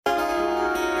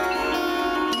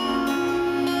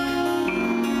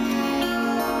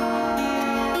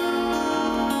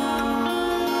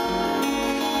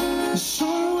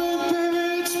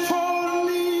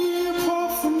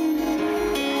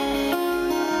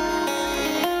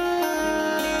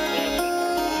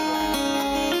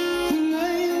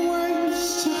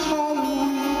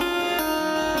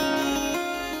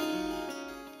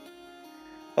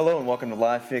welcome to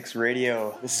Live Fix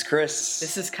Radio. This is Chris.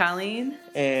 This is Colleen.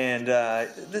 And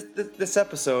this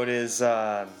episode is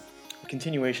a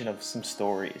continuation of some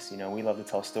stories. You know, we love to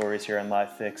tell stories here on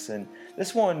Live Fix, and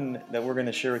this one that we're going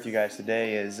to share with you guys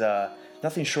today is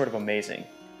nothing short of amazing.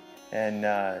 And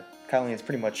Colleen is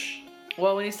pretty much...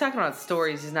 Well, when he's talking about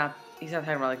stories, he's not talking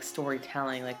about like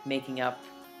storytelling, like making up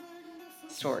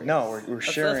stories. No, we're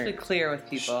sharing... Let's be clear with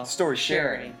people. Story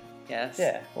sharing. Yes.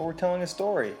 Yeah, well, we're telling a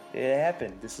story. It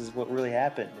happened. This is what really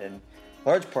happened, and a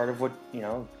large part of what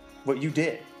you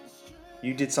did.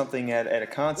 You did something at a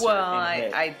concert. Well,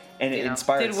 I it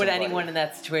inspired did what somebody. anyone in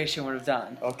that situation would have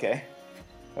done. Okay.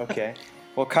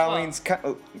 Well, Colleen's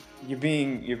you're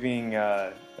being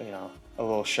a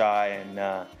little shy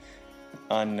and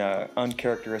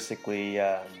uncharacteristically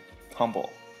humble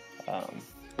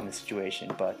in the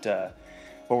situation, but.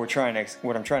 What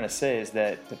I'm trying to say is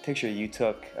that the picture you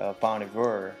took of Bon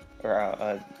Iver,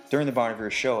 during the Bon Iver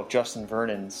show, of Justin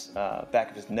Vernon's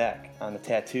back of his neck on the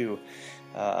tattoo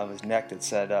of his neck that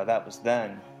said "that was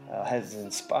then," has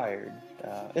inspired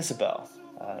Isabel,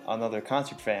 another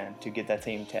concert fan, to get that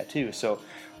same tattoo. So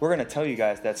we're going to tell you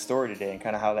guys that story today and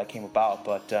kind of how that came about.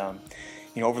 But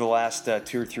over the last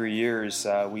 2 or 3 years,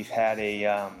 we've had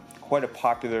quite a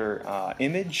popular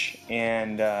image,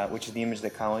 and which is the image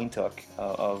that Colleen took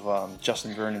of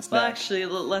Justin Vernon's neck. Well, actually,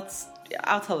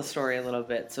 I'll tell the story a little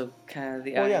bit, so kind of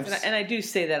the audience. Yeah, and I do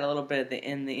say that a little bit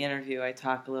in the interview. I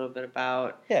talk a little bit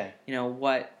about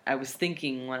what I was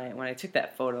thinking when I took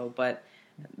that photo, but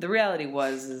the reality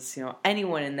is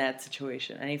anyone in that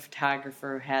situation, any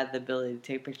photographer who had the ability to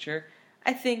take a picture,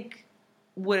 I think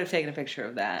would have taken a picture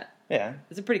of that. Yeah,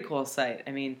 it's a pretty cool sight.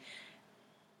 I mean,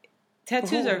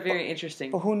 tattoos are very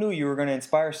interesting. But who knew you were going to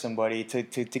inspire somebody to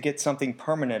get something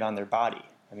permanent on their body?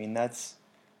 I mean, that's,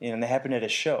 they happen at a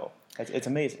show. It's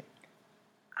amazing.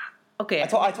 Okay, I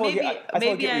told you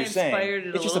what you're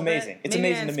saying. It's just amazing. It's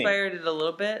amazing to me. Maybe I inspired it a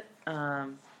little bit,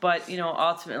 but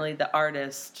ultimately the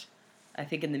artist, I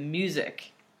think, in the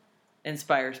music,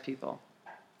 inspires people.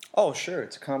 Oh, sure,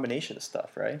 it's a combination of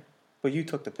stuff, right? But you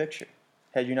took the picture.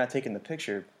 Had you not taken the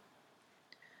picture,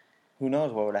 who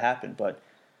knows what would have happened? But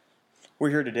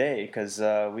we're here today because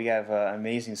we have an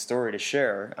amazing story to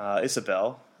share.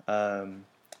 Isabel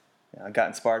got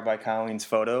inspired by Colleen's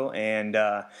photo, and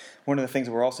one of the things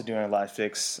we're also doing at Live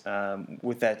Fix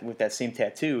with that same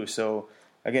tattoo. So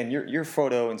again, your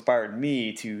photo inspired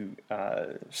me to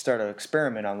start an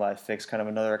experiment on Live Fix, kind of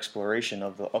another exploration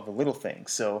of the little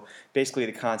things. So basically,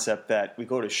 the concept that we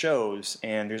go to shows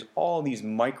and there's all these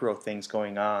micro things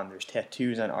going on. There's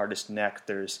tattoos on artists' neck.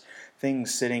 There's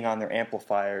things sitting on their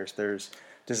amplifiers. There's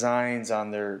designs on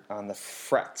the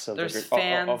frets of there's the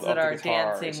fans of that the are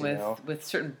guitars, dancing with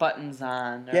certain buttons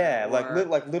on.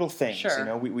 Like little things.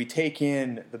 Sure. We take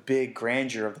in the big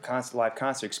grandeur of the live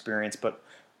concert experience, but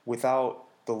without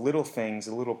the little things,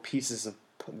 the little pieces of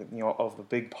the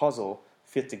big puzzle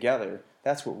fit together.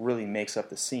 That's what really makes up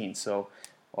the scene. So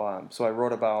I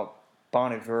wrote about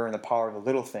Bon Iver and the power of the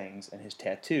little things and his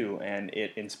tattoo, and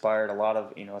it inspired a lot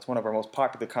of, it's one of our most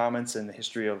popular comments in the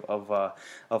history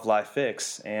of Live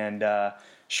Fix, and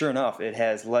sure enough, it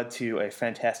has led to a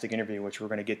fantastic interview, which we're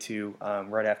going to get to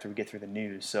right after we get through the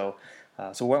news. So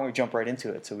why don't we jump right into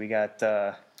it? So we got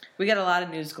a lot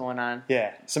of news going on.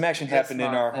 Yeah, some action happened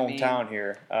in our hometown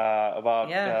here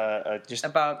just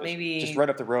right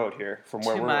up the road here from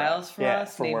where we're 2 miles from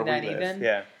us, from maybe where not we live. even.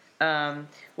 Yeah.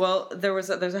 Well, there's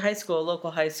a local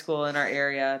high school in our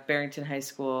area, Barrington High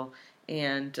School,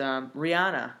 and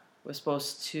Rihanna was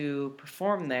supposed to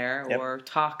perform there or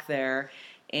talk there,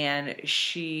 and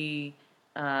she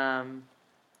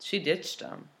ditched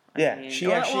them. I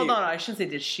shouldn't say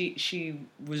ditched. She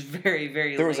was very,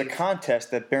 very. There was a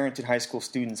contest that Barrington High School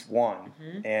students won,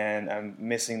 and I'm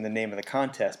missing the name of the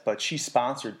contest, but she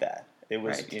sponsored that. It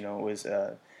was it was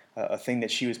a thing that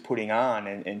she was putting on,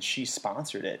 and she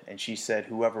sponsored it, and she said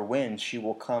whoever wins, she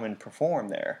will come and perform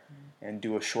there and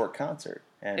do a short concert.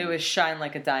 And it was Shine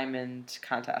Like a Diamond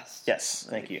contest. Yes,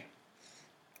 thank you.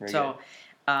 Very so, good.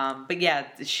 But yeah,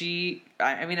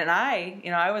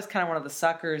 I was kind of one of the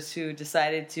suckers who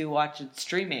decided to watch it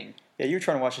streaming. Yeah, you were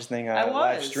trying to watch this thing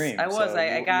live stream. I was. So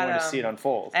I got you wanted to see it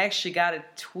unfold. I actually got a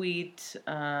tweet,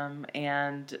 and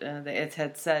it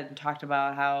had said and talked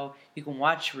about how you can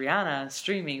watch Rihanna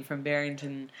streaming from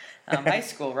Barrington High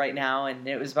School right now, and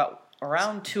it was about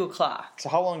around 2:00. So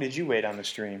how long did you wait on the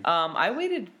stream? I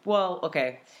waited. Well,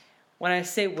 okay. When I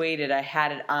say waited, I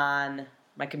had it on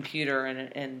my computer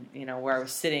and where I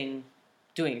was sitting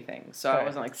doing things. So I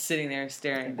wasn't like sitting there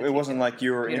staring at the It wasn't like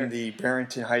you were computer. in the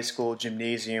Barrington High School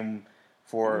gymnasium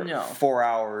for 4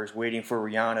 hours waiting for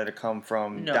Rihanna to come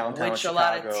from downtown which Chicago. A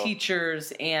lot of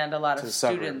teachers and a lot of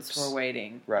students were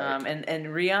waiting. Right. And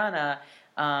Rihanna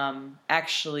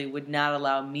actually would not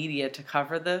allow media to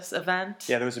cover this event.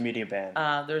 Yeah, there was a media ban.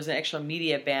 There was an actual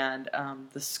media ban.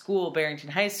 The school, Barrington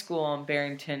High School and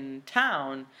Barrington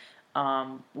Town,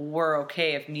 were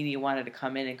okay if media wanted to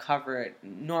come in and cover it.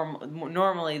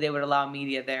 Normally they would allow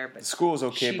media there, but the school was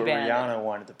okay, but Rihanna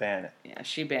wanted to ban it. Yeah,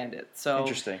 she banned it. So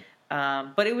interesting.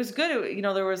 But it was good.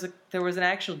 There was an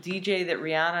actual DJ that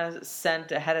Rihanna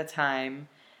sent ahead of time,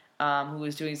 who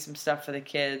was doing some stuff for the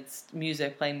kids,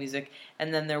 playing music,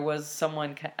 and then there was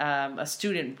someone, a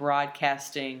student,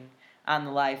 broadcasting on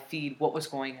the live feed what was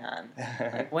going on,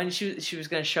 like when she was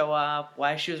going to show up,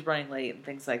 why she was running late, and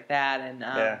things like that.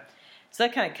 And so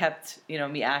that kind of kept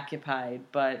me occupied.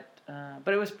 But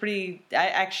it was pretty. I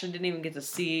actually didn't even get to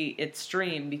see it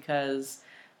stream because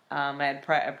I had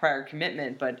a prior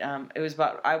commitment. But it was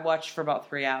I watched for about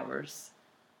 3 hours.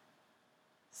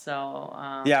 So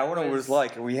I wonder what it was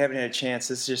like. We haven't had a chance.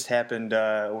 This just happened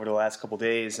over the last couple of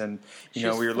days, and we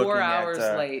were looking at. 4 hours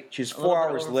late. She was 4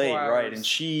 hours late, right? And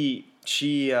she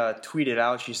tweeted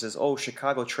out. She says, "Oh,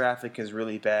 Chicago traffic is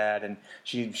really bad," and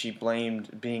she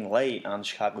blamed being late on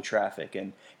Chicago traffic.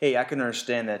 And hey, I can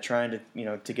understand that. Trying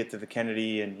to to get to the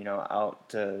Kennedy and out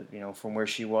to from where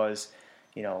she was,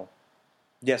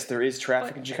 Yes, there is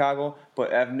traffic in Chicago,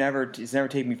 but it's never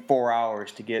taken me 4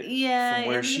 hours to get from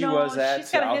where she was at.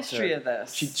 She's got a history of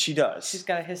this. She does. She's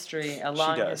got a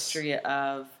long history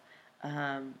of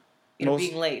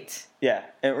being late. Yeah,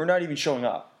 and we're not even showing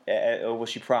up at what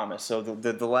she promised. So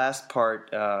the last part,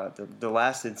 the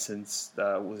last instance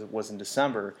was in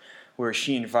December, where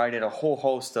she invited a whole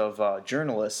host of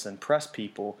journalists and press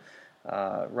people,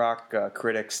 rock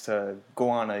critics, to go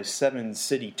on a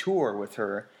 7-city tour with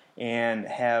her. And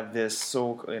have this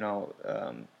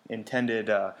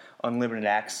intended unlimited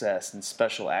access and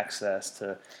special access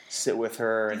to sit with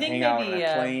her and hang out on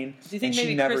a plane. Do you think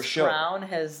maybe Chris Brown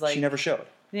has she never showed?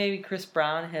 Maybe Chris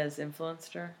Brown has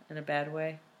influenced her in a bad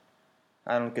way.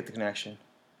 I don't get the connection.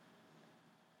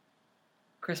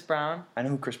 Chris Brown? I know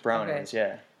who Chris Brown is.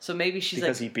 Yeah. So maybe she's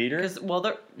because he beat her.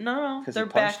 They're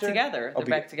back together. They're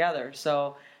back together.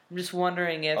 So I'm just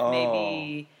wondering if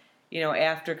maybe.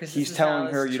 After, because he's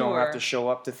telling her you don't have to show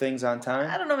up to things on time.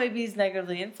 I don't know. Maybe he's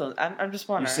negatively influenced. I'm just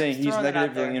wondering. You're saying he's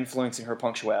negatively influencing her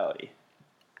punctuality.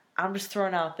 I'm just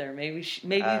throwing out there. Maybe he's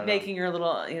making her a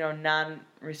little,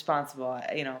 non-responsible.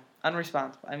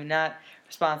 Unresponsible. I mean, not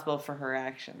responsible for her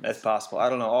actions. That's possible. I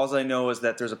don't know. All I know is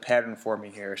that there's a pattern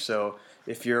forming here. So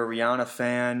if you're a Rihanna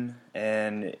fan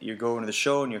and you're going to the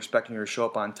show and you're expecting her to show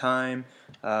up on time,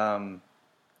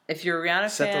 if you're a Rihanna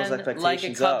fan, like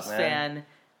a Cubs fan.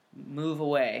 Move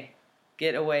away.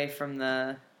 Get away from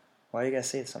the... Why do you gotta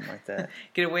say something like that?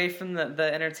 Get away from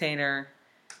the entertainer.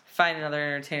 Find another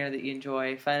entertainer that you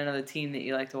enjoy. Find another team that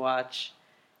you like to watch.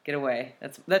 Get away.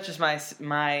 That's just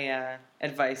my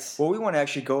advice. Well, we want to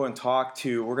actually go and talk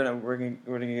to... We're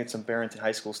gonna get some Barrington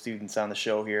High School students on the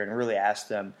show here and really ask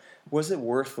them, was it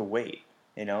worth the wait?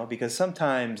 Because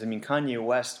sometimes, Kanye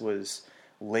West was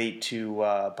late to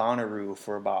Bonnaroo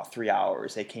for about 3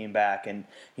 hours. They came back, and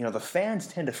the fans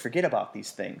tend to forget about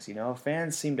these things.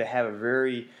 Fans seem to have a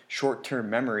very short-term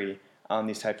memory on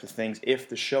these types of things if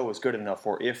the show is good enough,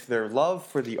 or if their love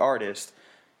for the artist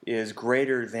is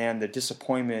greater than the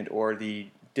disappointment or the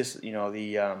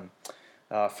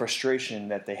frustration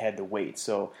that they had to wait.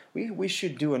 So we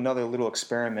should do another little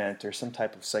experiment or some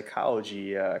type of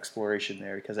psychology exploration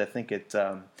there, because I think it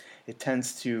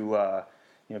tends to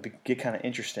get kind of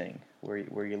interesting,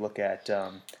 where you look at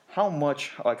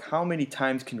how many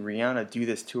times can Rihanna do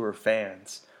this to her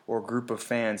fans or group of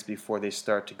fans before they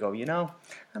start to go,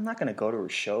 I'm not going to go to her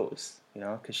shows,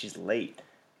 because she's late,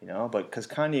 but because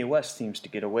Kanye West seems to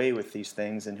get away with these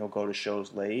things, and he'll go to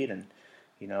shows late, and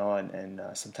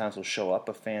sometimes he'll show up,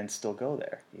 but fans still go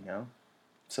there,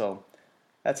 So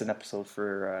that's an episode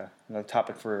for another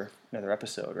topic for another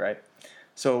episode, right?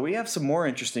 So we have some more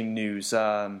interesting news.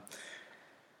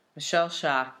 Michelle's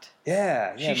shocked.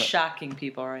 Yeah. She's shocking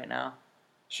people right now.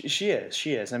 She is.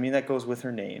 That goes with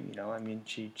her name,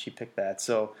 She picked that.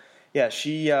 So, yeah,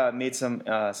 she made some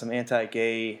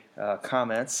anti-gay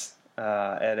comments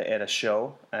at a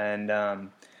show, and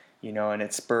and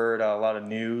it spurred a lot of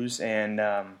news. And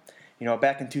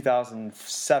back in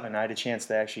 2007, I had a chance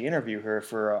to actually interview her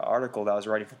for an article that I was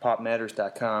writing for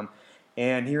PopMatters.com.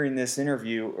 And hearing this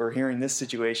interview, or hearing this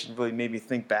situation, really made me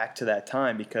think back to that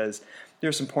time, because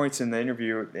there's some points in the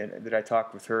interview that I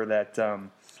talked with her that,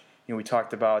 we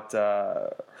talked about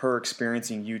her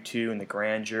experiencing U2 and the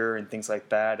grandeur and things like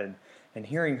that, and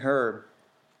hearing her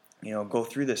go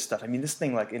through this stuff. I mean, this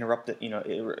thing like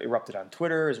erupted on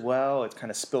Twitter as well. It's kind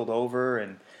of spilled over,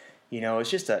 and it's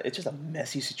just a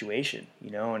messy situation,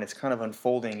 and it's kind of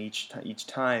unfolding each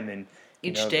time, and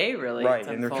each day really, right.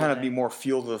 And there kind of be more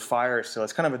fuel to the fire, so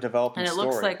it's kind of a developing story. And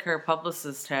it looks like her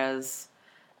publicist has,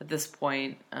 at this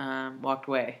point, walked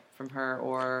away from her,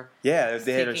 or she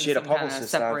had a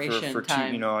publicist on for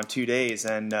 2 on 2 days,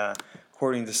 and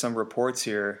according to some reports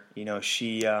here,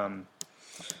 she.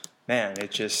 Man, it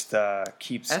just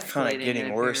keeps kind of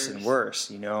getting worse and worse,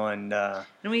 and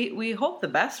we hope the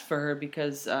best for her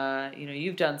because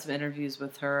you've done some interviews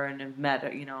with her and have met,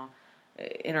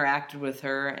 interacted with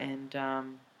her, and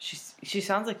she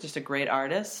sounds like just a great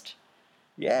artist.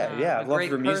 I love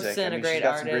her music. I mean, she's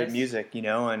got some great music,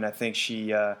 and I think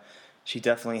she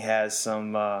definitely has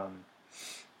some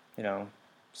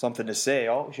something to say.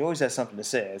 She always has something to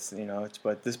say.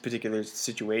 But this particular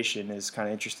situation is kind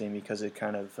of interesting because it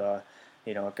kind of,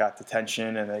 it got the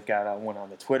attention, and it went on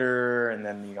the Twitter, and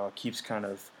then it keeps kind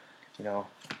of,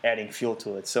 adding fuel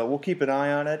to it. So we'll keep an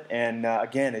eye on it. And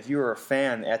again, if you are a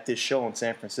fan at this show in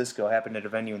San Francisco, happened at a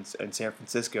venue in San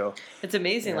Francisco, it's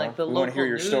amazing. Like the local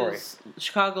news, story.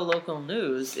 Chicago local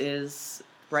news is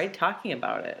right talking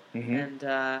about it, and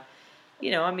I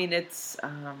mean it's.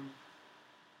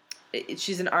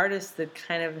 She's an artist that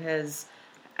kind of has,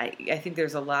 I think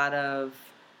there's a lot of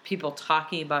people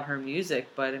talking about her music,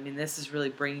 but I mean, this is really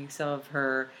bringing some of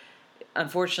her,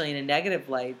 unfortunately in a negative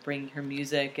light, bringing her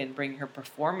music and bringing her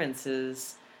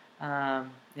performances, to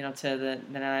the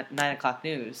 9 o'clock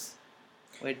news,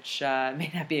 which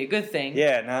may not be a good thing.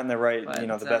 Yeah, not in the right,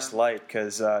 but, the best light,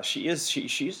 because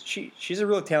she's a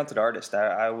really talented artist.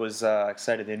 I was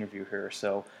excited to interview her,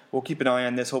 so we'll keep an eye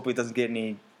on this. Hopefully it doesn't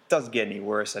get any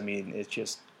worse. I mean, it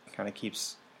just kind of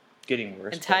keeps getting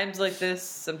worse. In times like this,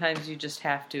 sometimes you just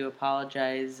have to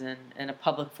apologize in a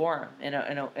public forum,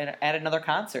 at another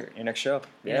concert. In a show.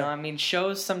 I mean,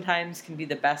 shows sometimes can be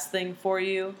the best thing for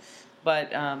you,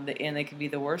 but and they can be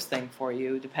the worst thing for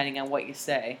you, depending on what you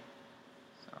say.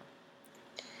 So.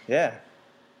 Yeah.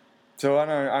 So on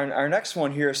our next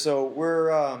one here, so we're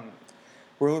a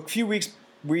few weeks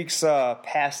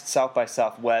past South by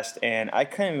Southwest, and I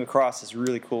came across this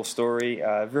really cool story,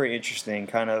 very interesting,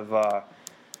 kind of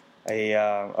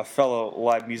a fellow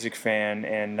live music fan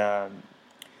and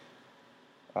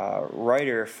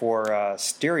writer for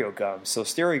Stereo Gum. So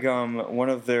Stereo Gum, one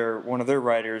of their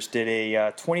writers, did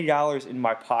a $20 in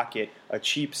my pocket, a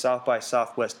cheap South by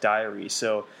Southwest diary.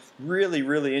 So really,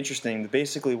 really interesting.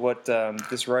 Basically, what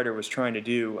this writer was trying to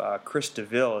do, Chris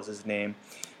DeVille is his name.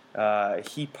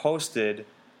 He posted,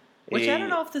 which I don't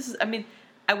know if this is. I mean,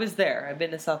 I was there. I've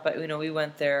been to South by. We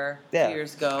went there 2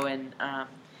 years ago, and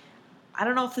I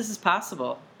don't know if this is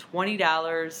possible.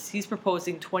 $20. He's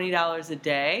proposing $20 a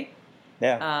day.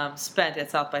 Yeah. Spent at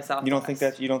South by Southwest. You don't think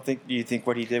that? Do you think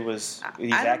what he did was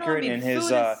he's accurate in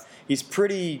his? He's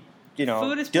pretty.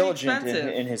 Diligent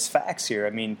in his facts here. I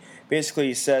mean, basically,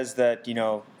 he says that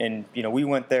we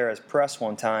went there as press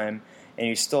one time. And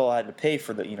you still had to pay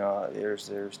for the, there's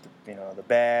the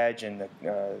badge and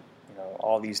the,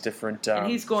 all these different. And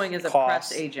he's going as a costs.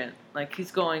 press agent, like he's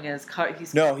going as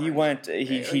he's. No, he went.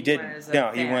 He didn't.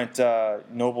 No, he went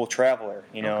Noble Traveler.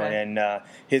 Okay. And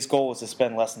his goal was to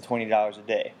spend less than $20 a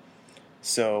day.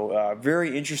 So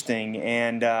very interesting.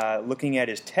 And looking at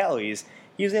his tallies,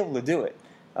 he was able to do it.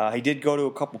 He did go to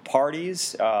a couple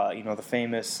parties. The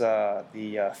famous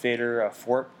the Fader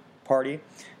Fort party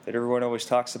that everyone always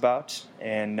talks about,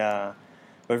 and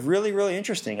but really, really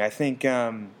interesting. I think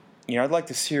I'd like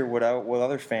to hear what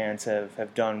other fans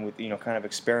have done with kind of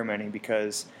experimenting,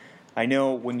 because I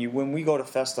know when we go to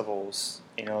festivals,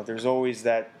 there's always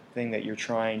that thing that you're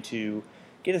trying to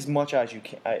get as much as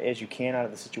you can out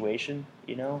of the situation,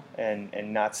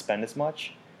 and not spend as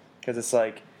much, because it's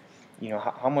like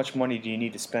how much money do you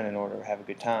need to spend in order to have a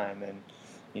good time. And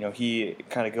he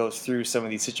kind of goes through some of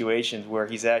these situations where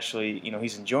he's actually,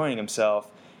 he's enjoying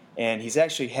himself, and he's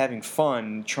actually having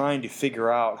fun trying to figure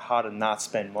out how to not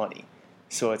spend money.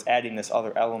 So it's adding this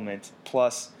other element,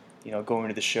 plus, going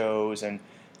to the shows, and,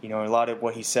 a lot of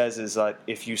what he says is that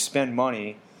if you spend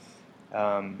money,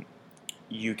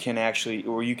 you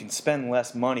can spend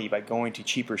less money by going to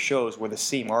cheaper shows where the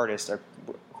same artists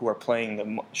who are playing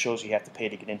the shows you have to pay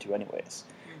to get into anyways.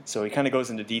 So he kind of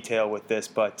goes into detail with this,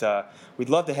 but we'd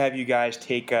love to have you guys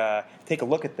take a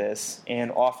look at this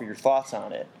and offer your thoughts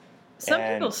on it.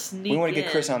 People sneak in. We want to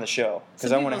get Chris on the show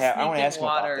because I want to ask him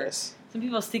about this. Some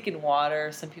people sneak in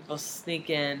water. Some people sneak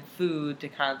in food to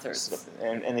concerts.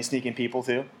 And they sneak in people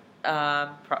too?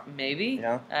 Maybe.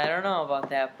 I don't know about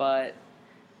that, but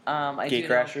I do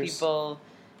know people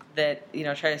that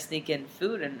try to sneak in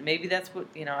food, and maybe that's what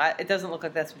it doesn't look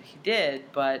like that's what he did,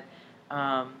 but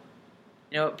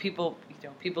people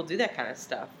do that kind of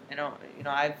stuff.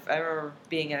 I remember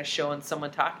being at a show and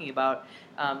someone talking about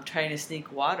trying to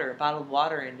sneak bottled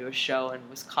water into a show and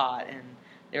was caught, and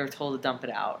they were told to dump it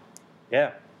out.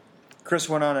 Yeah. Chris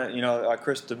went on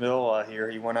Chris DeMille here.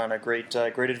 He went on a great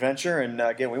adventure, and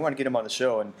again, we want to get him on the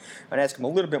show and ask him a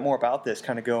little bit more about this.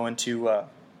 Kind of go into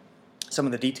some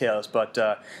of the details, but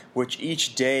which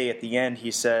each day at the end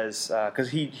he says because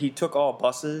he took all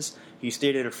buses. He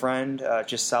stayed at a friend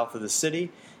just south of the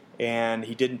city, and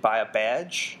he didn't buy a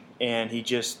badge, and he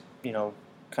just kind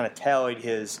of tallied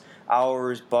his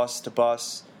hours, bus to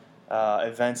bus.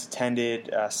 Events attended,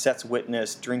 sets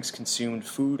witnessed, drinks consumed,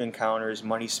 food encounters,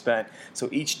 money spent. So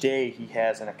each day he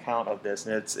has an account of this,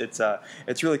 and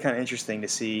it's really kind of interesting to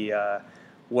see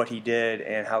what he did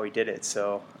and how he did it.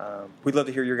 So we'd love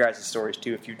to hear your guys' stories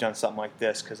too if you've done something like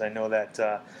this, because I know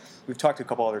that we've talked to a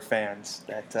couple other fans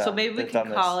that. So maybe we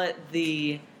can call it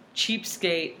the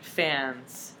Cheapskate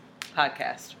Fans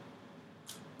Podcast.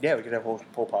 Yeah, we could have a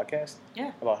whole podcast.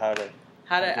 Yeah, about how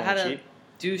to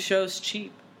do shows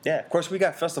cheap. Yeah, of course, we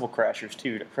got Festival Crashers,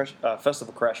 too.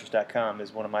 Festivalcrashers.com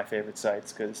is one of my favorite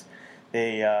sites because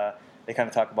they kind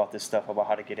of talk about this stuff, about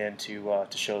how to get into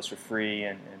to shows for free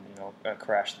and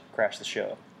crash the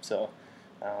show. So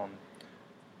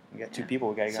we got two people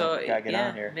we got to get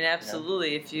on here. I mean,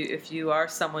 absolutely. If you are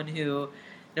someone who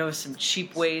knows some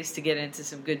cheap ways to get into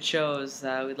some good shows,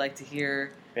 we'd like to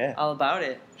hear all about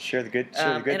it. Share the good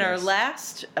news. Our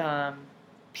last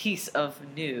piece of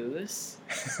news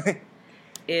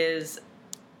is an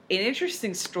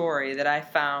interesting story that I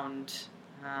found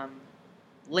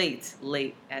late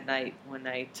at night one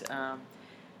night,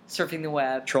 surfing the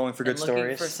web, trolling for good looking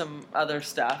stories, for some other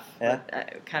stuff. Yeah, I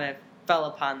kind of fell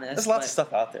upon this. There's lots of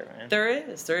stuff out there, man. There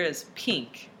is.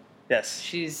 Pink. Yes,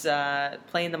 she's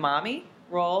playing the mommy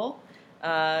role.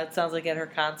 It sounds like at her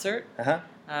concert.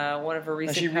 One of her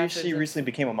recent concerts. She recently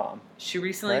became a mom. She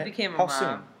recently became a mom. How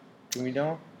soon? Do we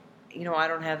know? I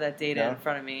don't have that data in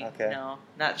front of me. Okay. No,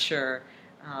 not sure.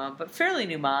 But fairly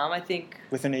new mom, I think.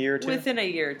 Within a year or two? Within a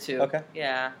year or two. Okay.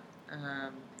 Yeah.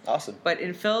 Awesome. But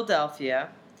in Philadelphia,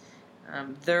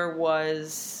 there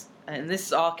was, and this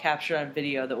is all captured on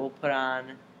video that we'll put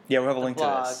on we'll have a link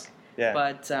blog, to this. Yeah.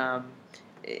 But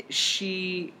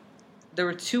there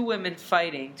were two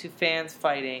fans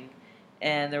fighting,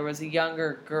 and there was a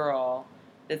younger girl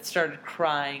that started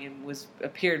crying and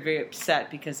appeared very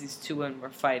upset because these two women were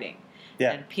fighting.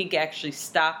 Yeah. And Pink actually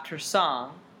stopped her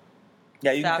song.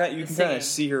 Yeah, you can kind of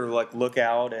see her look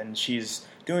out, and she's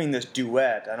doing this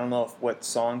duet. I don't know what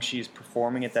song she's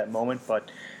performing at that moment,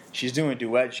 but she's doing a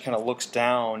duet. She kind of looks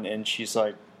down, and she's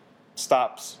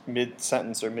stops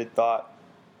mid-sentence or mid-thought,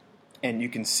 and you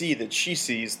can see that she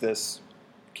sees this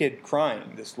kid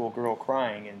crying, this little girl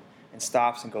crying, and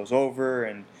stops and goes over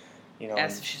and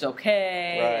asks if she's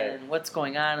okay and what's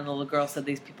going on. And the little girl said,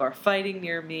 "These people are fighting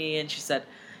near me," and she said,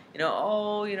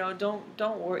 don't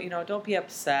worry, don't be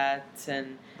upset.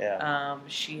 And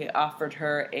she offered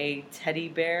her a teddy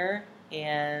bear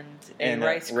and a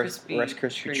Rice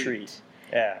Krispie treat.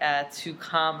 Yeah. To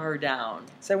calm her down.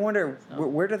 So I wonder,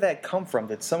 where did that come from?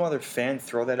 Did some other fan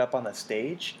throw that up on the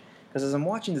stage? Because as I'm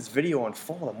watching this video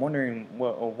unfold, I'm wondering,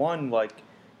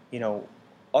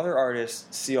 other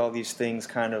artists see all these things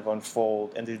kind of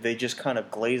unfold, and do they just kind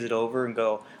of glaze it over and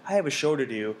go, I have a show to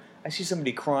do. I see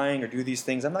somebody crying or do these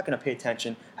things. I'm not going to pay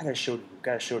attention. I got a show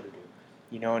to do.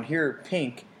 And here,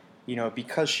 Pink,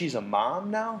 because she's a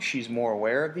mom now, she's more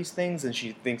aware of these things, and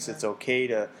she thinks it's okay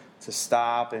to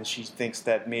stop, and she thinks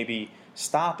that maybe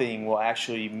stopping will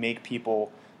actually make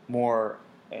people more,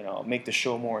 make the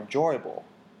show more enjoyable,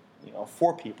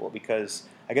 for people. Because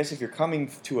I guess if you're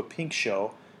coming to a Pink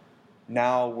show,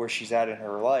 now where she's at in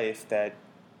her life, that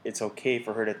it's okay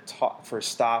for her to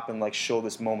stop and show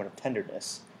this moment of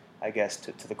tenderness, I guess,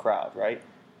 to the crowd, right?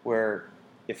 Where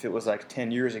if it was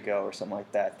 10 years ago or something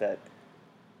like that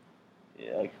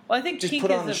I think just Pink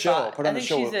put on the show. Put on the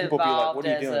show where people be like, "What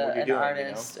are you doing? What are you doing?"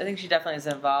 Artist. I think she definitely is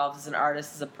involved as an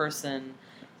artist, as a person,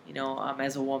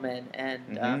 as a woman,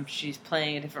 and she's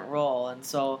playing a different role. And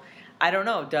so, I don't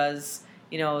know. Does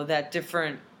that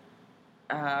different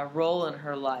role in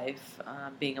her life,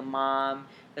 being a mom,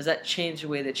 does that change the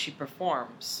way that she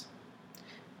performs?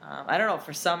 I don't know.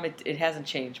 For some, it hasn't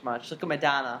changed much. Look at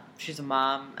Madonna. She's a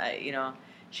mom.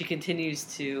 She continues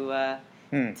to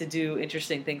do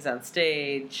interesting things on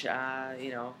stage.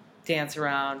 Dance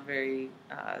around very,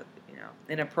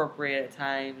 inappropriate at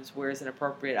times. Wears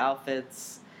inappropriate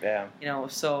outfits. Yeah.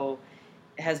 So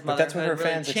has motherhood but that's what her really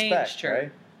fans changed expect, her?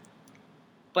 Right?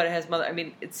 but it has mother. I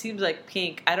mean, it seems like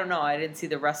Pink. I don't know. I didn't see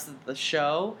the rest of the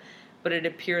show, but it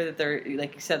appeared that there,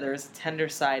 like you said, there was a tender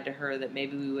side to her that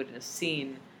maybe we wouldn't have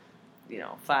seen,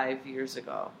 5 years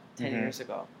ago, 10 years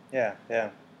ago. Yeah, yeah.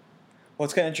 Well,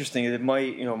 it's kind of interesting. It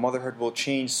might, motherhood will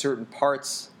change certain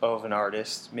parts of an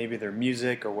artist, maybe their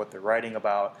music or what they're writing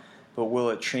about, but will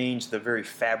it change the very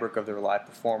fabric of their live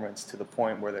performance to the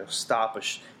point where they'll stop,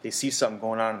 they see something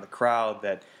going on in the crowd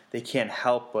that they can't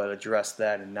help but address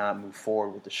that and not move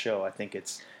forward with the show? I think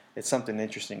it's something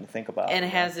interesting to think about. And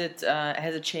has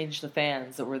it changed the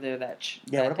fans that were there that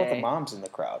Yeah, what about day? the moms in the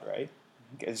crowd, right?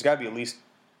 There's got to be at least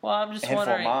I'm just a handful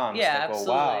wondering. of moms Yeah, that go,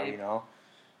 absolutely. wow,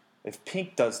 if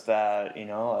Pink does that,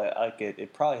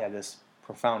 it probably had this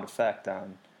profound effect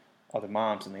on other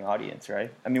moms in the audience,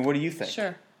 right? I mean, what do you think?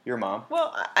 Sure. Your mom.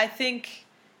 Well, I think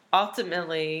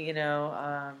ultimately, and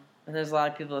there's a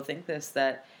lot of people that think this,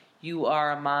 that you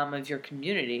are a mom of your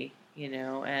community,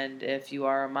 and if you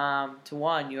are a mom to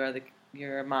one,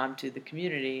 you're a mom to the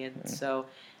community, and so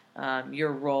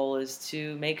your role is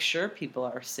to make sure people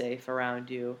are safe around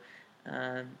you,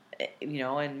 and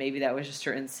maybe that was just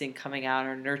her instinct coming out,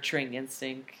 her nurturing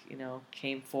instinct,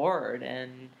 came forward,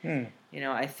 and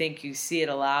I think you see it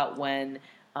a lot when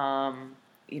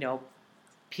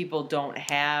people don't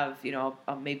have,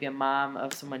 maybe a mom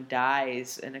of someone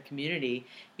dies in a community.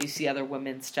 You see other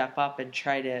women step up and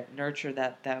try to nurture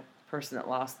that person that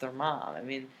lost their mom. I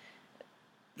mean,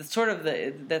 that's sort of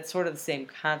the same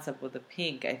concept with the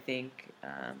Pink, I think,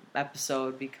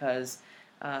 episode, because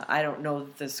I don't know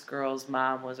that this girl's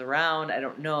mom was around. I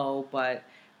don't know, but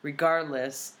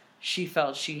regardless, she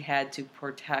felt she had to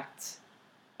protect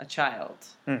a child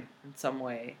in some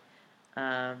way.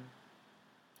 I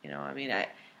mean,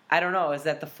 I don't know. Is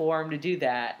that the forum to do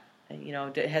that?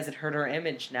 Has it hurt her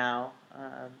image now?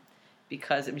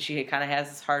 Because, I mean, she kind of has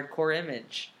this hardcore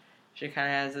image. She kind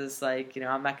of has this, like,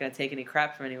 I'm not going to take any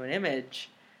crap from anyone image,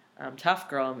 tough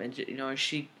girl image.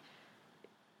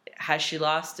 Has she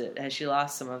lost it? Has she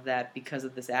lost some of that because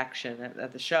of this action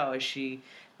at the show? Is she,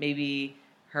 maybe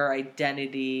her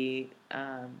identity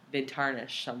been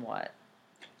tarnished somewhat?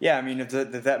 Yeah, I mean,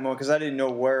 that moment, because I didn't know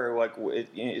where,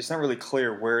 it's not really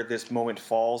clear where this moment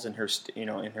falls in her,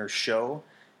 in her show.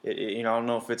 I don't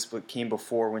know if it's what came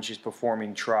before when she's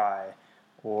performing Try,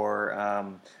 or,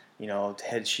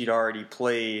 had she'd already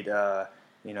played,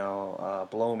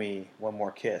 Blow Me, One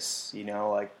More Kiss,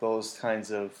 like those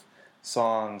kinds of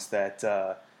songs that,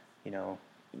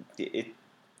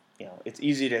 it's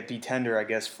easy to be tender, I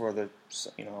guess, for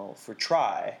for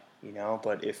Try.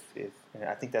 But if and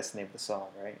I think that's the name of the song,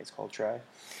 right? It's called Try.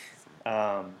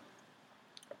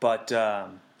 But the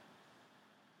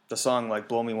song like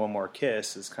Blow Me One More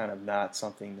Kiss is kind of not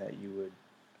something that you would,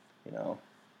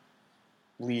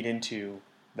 lead into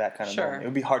that kind of moment. It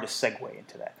would be hard to segue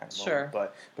into that kind of moment.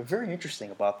 But very interesting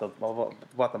about the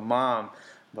mom,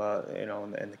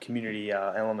 and the community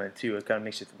element too. It kind of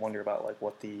makes you wonder about like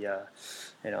what the,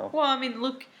 Well, I mean,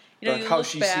 look. How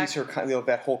she sees her,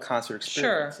 that whole concert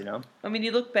experience. Sure. I mean,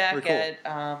 you look back at,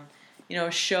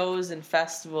 shows and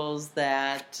festivals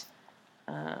that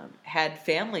had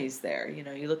families there.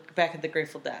 You look back at the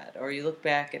Grateful Dead, or you look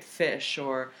back at Fish,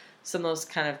 or some of those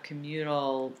kind of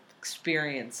communal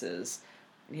experiences.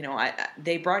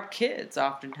 They brought kids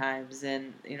oftentimes,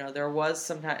 and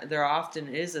there often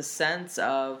is a sense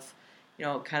of,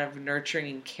 kind of nurturing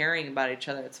and caring about each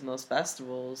other at some of those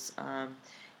festivals.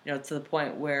 To the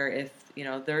point where if,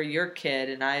 they're your kid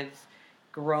and I've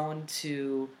grown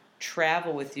to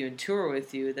travel with you and tour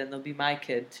with you, then they'll be my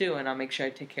kid too, and I'll make sure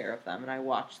I take care of them and I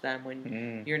watch them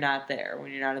when you're not there,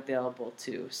 when you're not available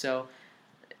to. So,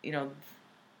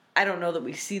 I don't know that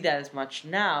we see that as much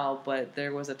now, but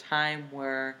there was a time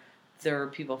where there were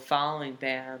people following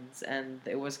bands and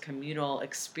it was communal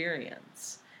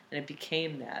experience, and it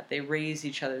became that. They raised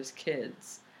each other's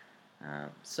kids.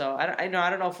 So I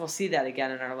don't know if we'll see that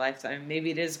again in our lifetime. Maybe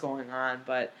it is going on,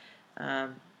 but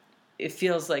it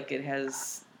feels like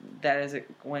that is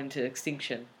going to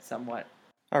extinction somewhat.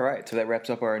 All right, so that wraps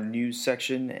up our news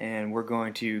section, and we're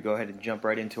going to go ahead and jump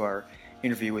right into our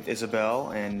interview with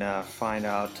Isabel and find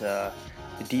out the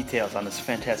details on this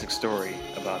fantastic story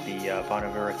about the Bon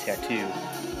Iver tattoo.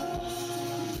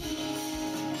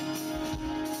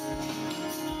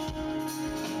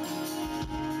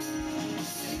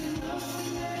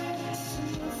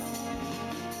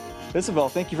 Isabel,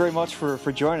 thank you very much for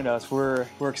joining us. We're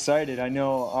excited. I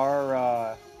know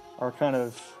our kind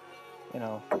of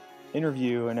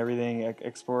interview and everything,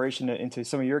 exploration into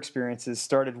some of your experiences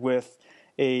started with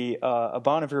a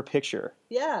Bon Iver picture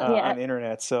on the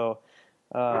internet. So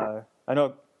I know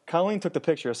it Colleen took the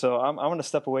picture, so I'm going to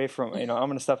step away from, I'm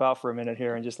going to step out for a minute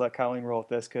here and just let Colleen roll with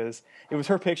this, because it was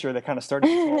her picture that kind of started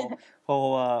this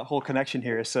whole connection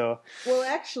here. So, well,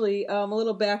 actually, a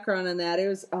little background on that. It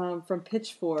was from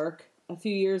Pitchfork a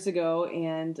few years ago,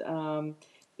 and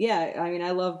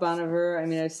I love Bon Iver. I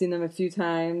mean, I've seen them a few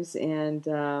times, and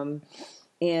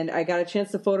I got a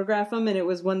chance to photograph them, and it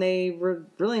was when they were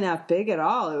really not big at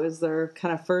all. It was their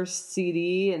kind of first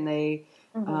CD, and they,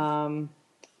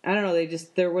 I don't know,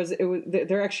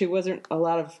 there actually wasn't a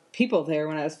lot of people there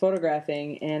when I was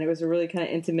photographing, and it was a really kind of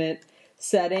intimate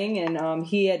setting, and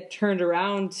he had turned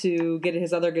around to get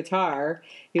his other guitar.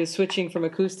 He was switching from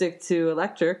acoustic to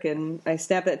electric, and I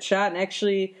snapped that shot, and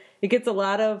actually it gets a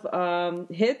lot of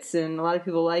hits, and a lot of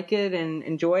people like it and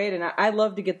enjoy it, and I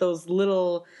love to get those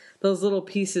little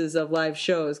pieces of live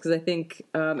shows, because I think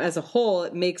as a whole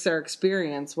it makes our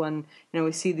experience when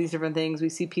we see these different things, we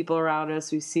see people around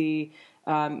us, we see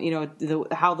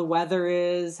how the weather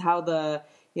is, how the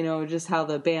just how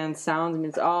the band sounds. I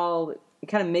mean, it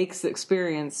kind of makes the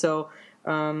experience. So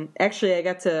actually, I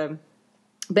got to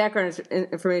background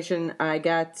information. I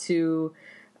got to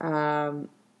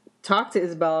talk to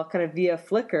Isabel kind of via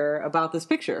Flickr about this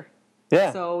picture.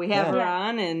 Yeah. So we have her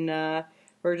on, and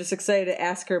we're just excited to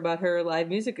ask her about her live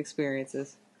music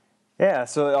experiences. Yeah.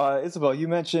 So Isabel, you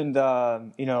mentioned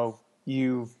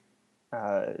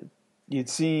you'd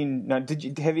seen. Now,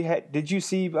 did you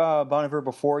see Bon Iver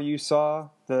before you saw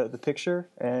the picture?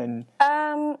 And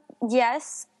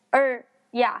yes, I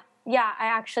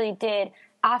actually did.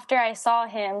 After I saw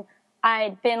him,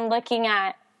 I'd been looking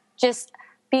at, just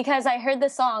because I heard the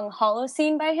song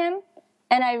Holocene by him,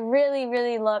 and I really,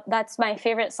 really love, that's my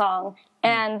favorite song.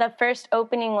 And the first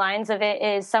opening lines of it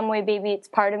is, "Some way, baby, it's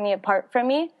part of me, apart from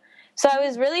me." So I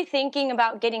was really thinking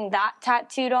about getting that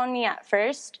tattooed on me at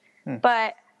first,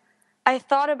 but I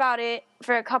thought about it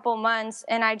for a couple months,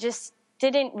 and I just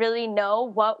didn't really know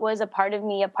what was a part of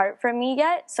me apart from me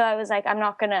yet. So I was like, I'm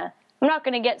not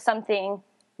gonna get something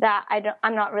that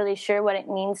I'm not really sure what it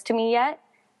means to me yet.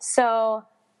 So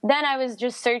then I was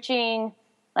just searching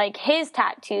like his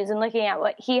tattoos and looking at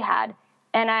what he had,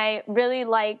 and I really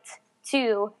liked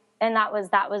two, and that was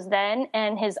then,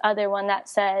 and his other one that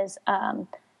says,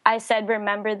 I said,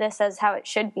 "Remember this as how it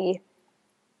should be."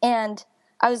 And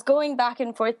I was going back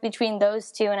and forth between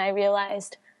those two, and I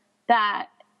realized that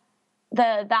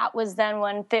that was then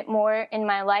one fit more in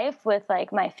my life with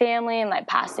like my family and my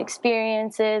past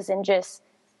experiences, and just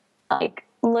like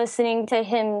listening to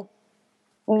him.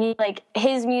 Like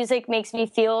his music makes me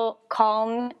feel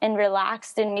calm and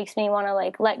relaxed, and makes me want to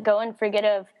like let go and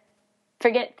forget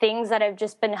things that I've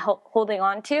just been holding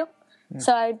on to. Yeah.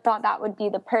 So I thought that would be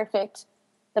the perfect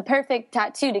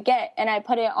tattoo to get, and I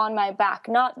put it on my back,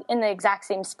 not in the exact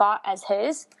same spot as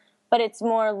his, but it's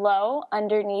more low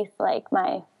underneath like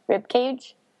my rib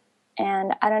cage,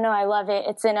 and I don't know, I love it.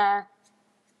 It's in a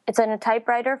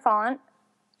typewriter font,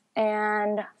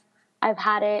 and I've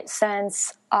had it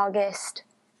since August,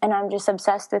 and I'm just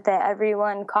obsessed with it.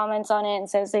 Everyone comments on it and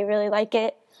says they really like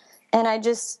it, and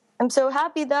I'm so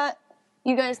happy that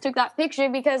you guys took that picture,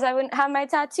 because I wouldn't have my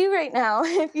tattoo right now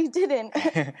if you didn't.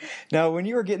 Now, when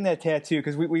you were getting that tattoo,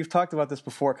 because we've talked about this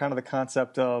before, kind of the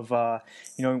concept of,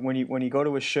 when you go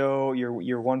to a show,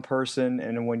 you're one person,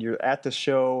 and when you're at the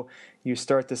show, you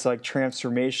start this like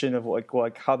transformation of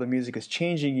like how the music is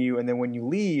changing you, and then when you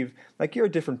leave, like you're a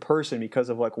different person because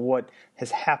of like what has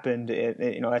happened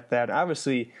at that.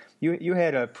 Obviously, you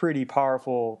had a pretty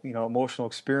powerful emotional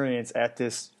experience at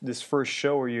this first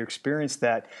show where you experienced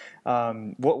that.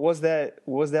 What was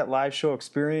that live show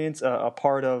experience a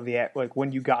part of like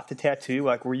when you got the tattoo?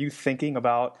 Like, were you thinking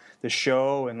about the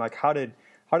show, and like how did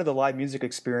the live music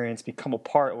experience become a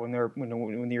part when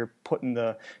you're putting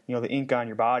the the ink on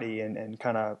your body and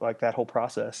kind of like that whole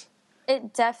process?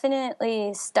 It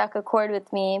definitely struck a chord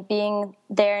with me, being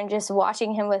there and just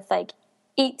watching him with like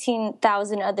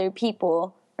 18,000 other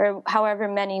people, or however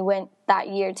many went that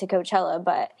year to Coachella,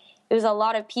 but it was a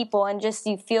lot of people, and just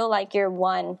you feel like you're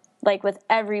one, like with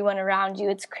everyone around you.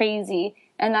 It's crazy.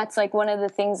 And that's like one of the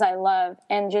things I love.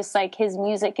 And just like his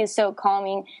music is so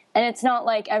calming, and it's not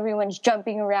like everyone's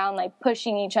jumping around, like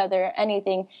pushing each other or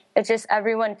anything. It's just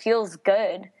everyone feels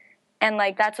good. And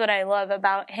like, that's what I love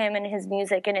about him and his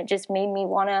music. And it just made me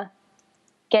want to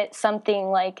get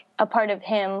something like a part of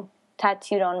him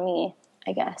tattooed on me,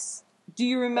 I guess. Do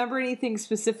you remember anything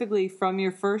specifically from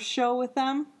your first show with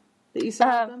them that you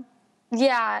saw with them?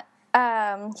 Yeah.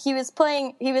 He was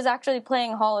actually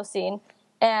playing Holocene,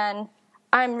 and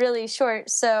I'm really short,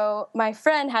 so my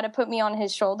friend had to put me on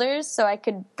his shoulders so I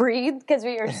could breathe, because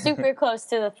we were super close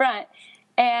to the front.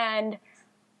 And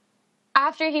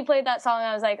after he played that song,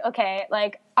 I was like, okay,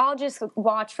 like, I'll just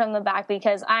watch from the back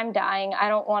because I'm dying. I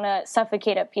don't want to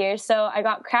suffocate up here. So I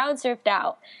got crowd surfed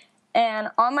out. And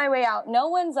on my way out, no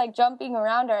one's, like, jumping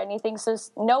around or anything, so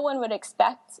no one would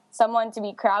expect someone to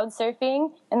be crowd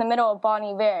surfing in the middle of Bon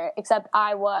Iver, except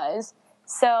I was.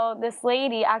 So this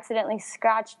lady accidentally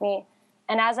scratched me,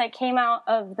 and as I came out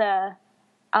of the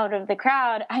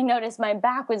crowd, I noticed my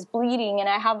back was bleeding, and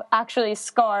I have actually a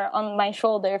scar on my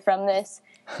shoulder from this.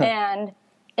 And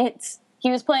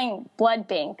he was playing Blood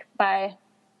Bank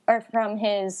from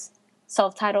his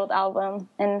self-titled album,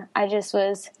 and I just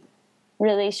was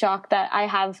really shocked that I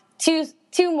have two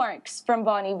marks from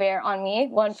Bon Iver on me,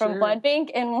 one from Blood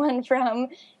Bank and one from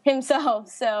himself.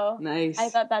 So nice. I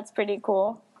thought that's pretty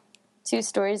cool. 2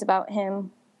 stories about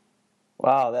him.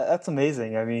 Wow, that's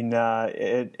amazing. I mean,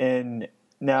 and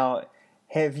now,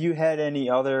 have you had any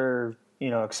other,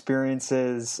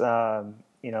 experiences? I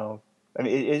mean,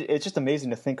 it's just amazing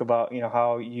to think about,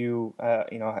 how you,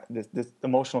 this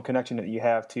emotional connection that you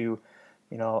have to,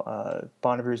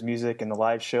 Bon Iver's music and the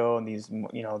live show and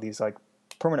these like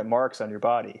permanent marks on your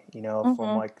body,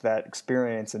 from like that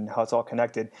experience and how it's all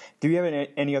connected. Do you have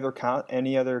any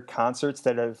other concerts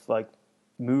that have like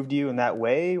moved you in that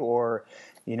way, or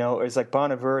is like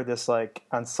Bon Iver this like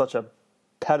on such a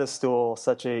pedestal,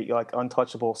 such a like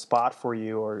untouchable spot for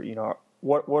you, or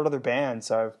what other bands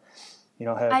have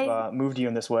moved you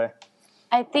in this way?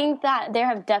 I think that there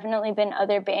have definitely been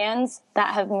other bands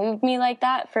that have moved me like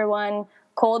that. For one,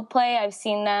 Coldplay, I've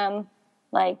seen them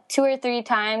like 2 or 3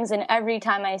 times, and every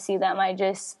time I see them, I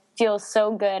just feel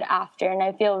so good after, and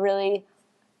I feel really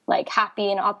like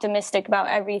happy and optimistic about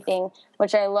everything,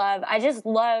 which I love. I just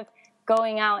love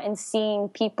going out and seeing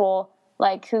people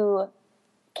like who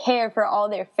care for all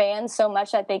their fans so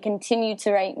much that they continue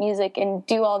to write music and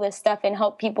do all this stuff and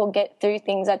help people get through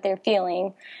things that they're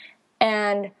feeling.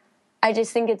 And I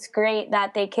just think it's great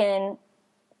that they can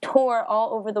tour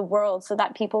all over the world so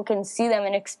that people can see them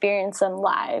and experience them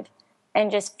live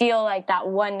and just feel like that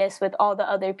oneness with all the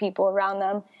other people around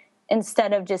them,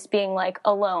 instead of just being like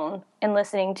alone and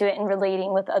listening to it and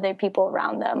relating with other people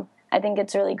around them. I think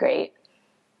it's really great.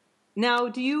 Now,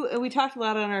 we talked a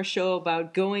lot on our show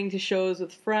about going to shows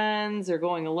with friends or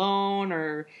going alone,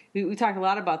 or we talked a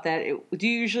lot about that. Do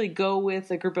you usually go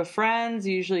with a group of friends?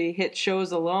 Do you usually hit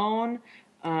shows alone?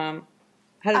 How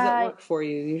does that work for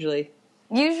you usually?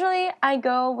 Usually I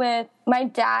go with, my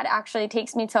dad actually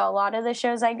takes me to a lot of the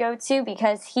shows I go to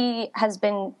because he has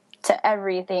been to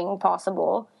everything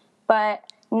possible. But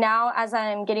now as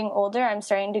I'm getting older, I'm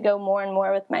starting to go more and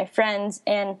more with my friends.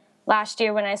 And last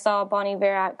year when I saw Bon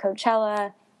Iver at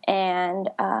Coachella, and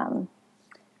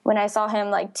when I saw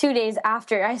him like 2 days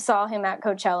after I saw him at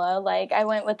Coachella, like I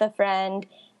went with a friend,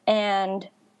 and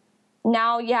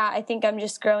now, I think I'm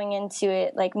just growing into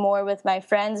it like more with my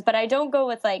friends, but I don't go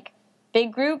with like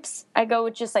big groups. I go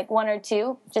with just like 1 or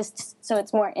 2, just so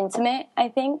it's more intimate, I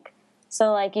think.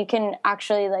 So like you can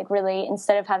actually like relate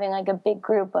instead of having like a big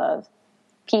group of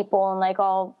people and like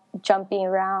all jumping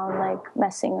around, like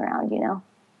messing around,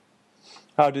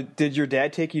 How did your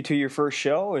dad take you to your first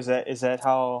show? Is that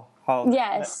how?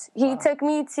 Yes, he took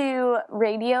me to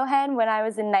Radiohead when I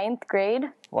was in 9th grade.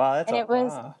 Wow, it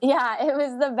was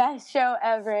the best show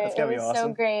ever. That's gotta be awesome.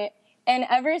 So great. And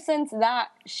ever since that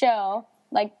show,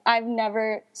 like I've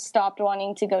never stopped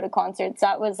wanting to go to concerts.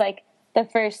 That was like the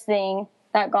first thing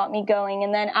that got me going.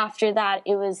 And then after that,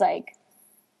 it was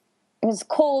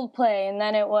Coldplay, and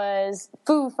then it was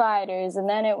Foo Fighters, and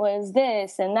then it was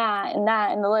this and that and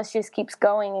that, and the list just keeps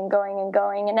going and going and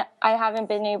going. And I haven't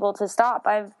been able to stop.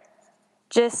 I've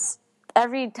just,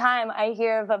 every time I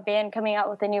hear of a band coming out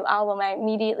with a new album, I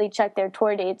immediately check their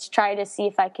tour dates, try to see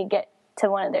if I could get to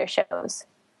one of their shows.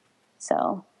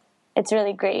 So it's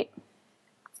really great.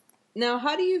 Now,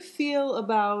 how do you feel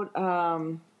about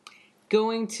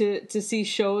going to see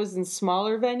shows in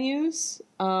smaller venues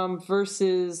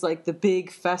versus like the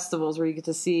big festivals where you get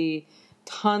to see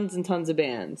tons and tons of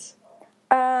bands?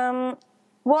 Well,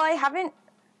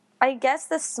 I guess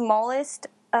the smallest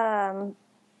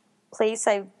place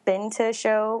I've been to a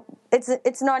show,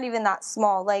 it's not even that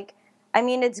small. Like, I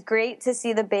mean, it's great to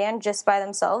see the band just by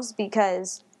themselves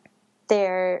because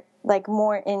they're like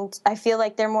I feel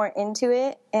like they're more into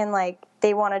it, and like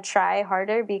they want to try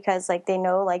harder because like they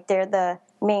know like they're the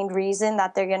main reason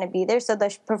that they're going to be there, so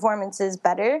the performance is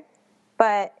better.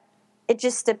 But it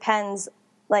just depends.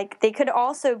 Like they could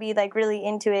also be like really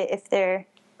into it if they're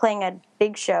playing a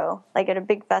big show, like at a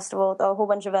big festival with a whole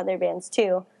bunch of other bands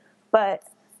too. But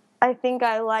I think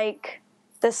I like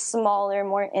the smaller,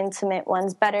 more intimate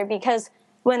ones better, because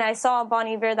when I saw Bon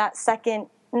Iver that second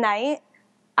night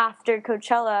after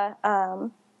Coachella,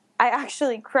 I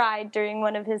actually cried during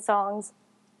one of his songs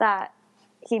that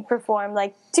he performed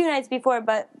like 2 nights before,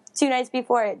 but 2 nights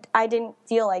before I didn't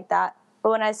feel like that. But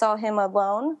when I saw him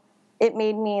alone, it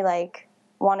made me like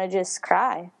want to just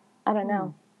cry. I don't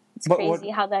know. It's crazy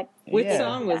how that... Which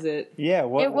song was it? Yeah.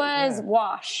 It was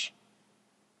Wash,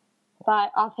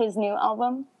 off his new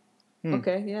album.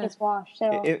 Okay, yeah. It's Wash,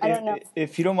 so I don't know.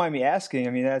 If you don't mind me asking, I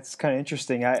mean, that's kind of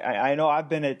interesting. I know I've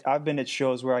been at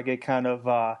shows where I get kind of...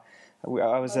 I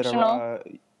was emotional? At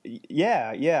a...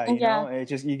 Yeah, you know, it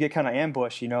just, you get kind of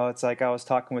ambushed, you know. It's like I was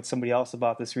talking with somebody else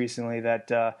about this recently that,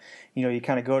 you know, you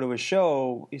kind of go to a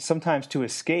show sometimes to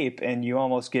escape and you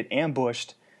almost get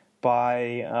ambushed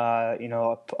by, you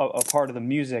know, a part of the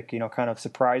music, you know, kind of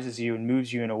surprises you and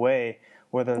moves you in a way,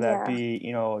 whether that be,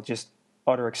 you know, just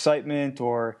utter excitement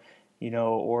or, you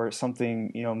know, or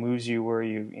something, you know, moves you where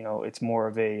you know, it's more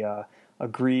of a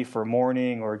grief or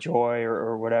mourning or joy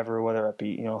or whatever, whether it be,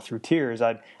 you know, through tears.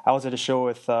 I was at a show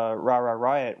with Rah Rah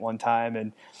Riot one time,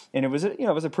 and it was you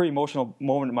know, it was a pretty emotional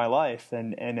moment in my life,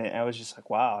 and I was just like,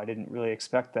 wow, I didn't really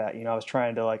expect that. You know, I was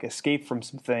trying to like escape from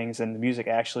some things, and the music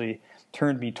actually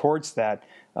turned me towards that.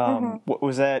 What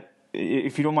was that?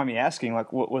 If you don't mind me asking,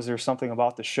 like, what was there something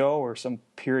about the show or some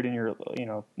period in your, you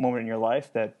know, moment in your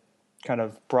life that kind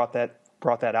of brought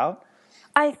that out?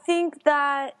 I think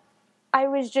that I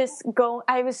was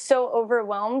so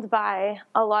overwhelmed by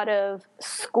a lot of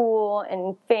school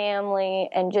and family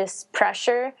and just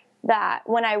pressure that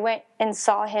when I went and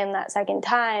saw him that second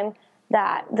time,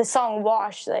 that the song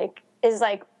Wash is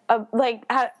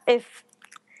if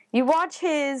you watch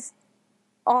his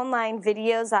online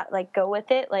videos that like go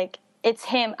with it, like it's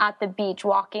him at the beach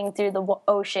walking through the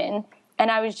ocean,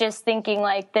 and I was just thinking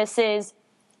like the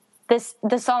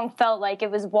song felt like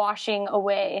it was washing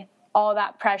away all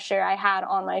that pressure I had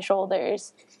on my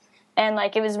shoulders, and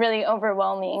like it was really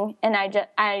overwhelming, and I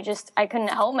couldn't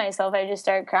help myself. I just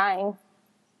started crying.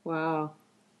 Wow.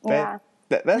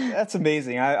 That's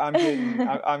amazing. I'm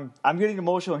getting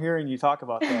emotional hearing you talk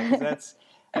about that, 'cause that's,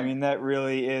 I mean, that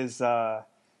really is. I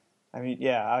mean,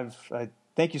 yeah.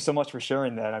 Thank you so much for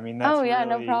sharing that. I mean, that's really,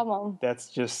 no problem. That's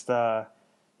just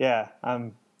yeah.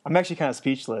 I'm actually kind of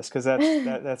speechless, because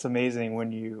that's amazing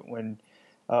when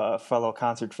a fellow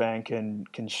concert fan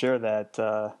can share that.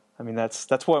 I mean,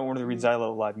 that's one of the reasons I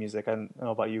love live music. I don't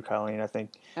know about you, Colleen. I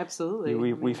think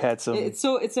absolutely we've had some.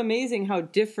 It's amazing how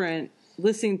different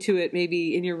listening to it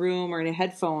maybe in your room or in your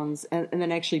headphones and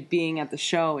then actually being at the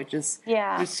show. It just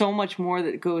there's so much more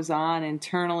that goes on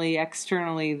internally,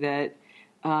 externally that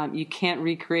you can't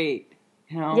recreate,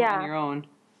 you know, on your own.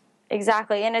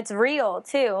 Exactly, and it's real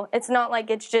too. It's not like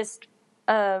it's just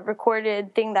a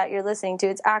recorded thing that you're listening to.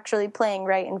 It's actually playing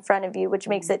right in front of you, which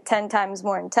makes it 10 times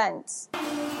more intense.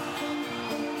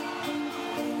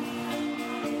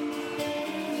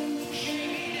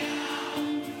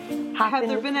 Have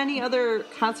there been any other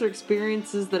concert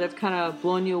experiences that have kind of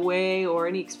blown you away, or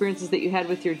any experiences that you had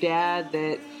with your dad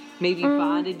that maybe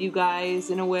bonded you guys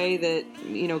in a way that,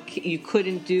 you know, you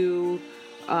couldn't do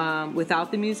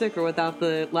without the music or without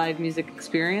the live music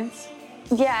experience?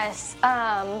 Yes.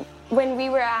 When we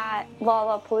were at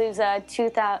Lollapalooza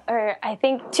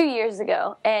 2 years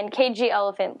ago, and KG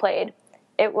Elephant played.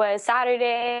 It was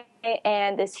Saturday,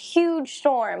 and this huge,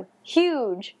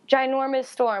 ginormous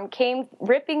storm came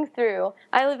ripping through.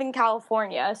 I live in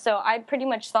California, so I pretty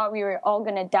much thought we were all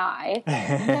going to die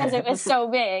because it was so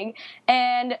big.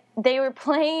 And they were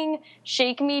playing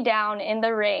Shake Me Down in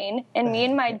the rain, and me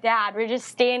and my dad were just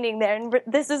standing there. And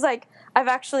this is like, I've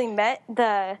actually met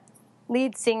the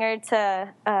lead singer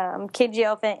to KG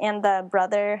Elephant and the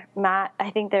brother, Matt.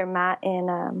 I think they're Matt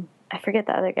and I forget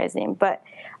the other guy's name, but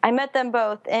I met them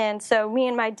both, and so me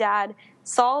and my dad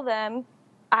saw them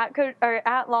at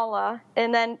Lolla,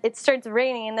 and then it starts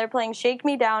raining, and they're playing Shake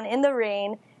Me Down in the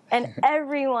rain, and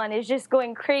everyone is just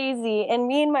going crazy, and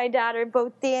me and my dad are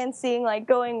both dancing, like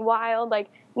going wild, like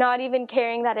not even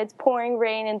caring that it's pouring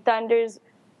rain and thunder's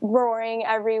roaring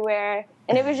everywhere,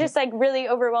 and it was just like really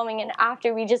overwhelming. And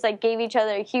after, we just like gave each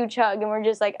other a huge hug, and we're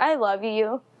just like, I love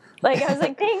you. Like, I was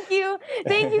like, thank you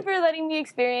for letting me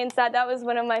experience that. That was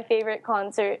one of my favorite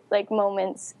concert, like,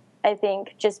 moments, I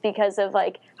think, just because of,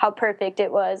 like, how perfect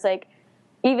it was. Like,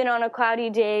 even on a cloudy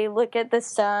day, look at the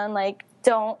sun, like,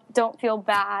 don't feel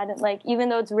bad. Like, even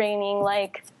though it's raining,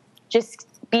 like, just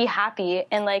be happy.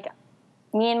 And, like,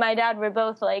 me and my dad were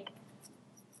both, like,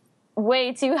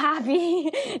 way too happy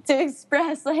to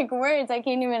express, like, words. I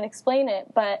can't even explain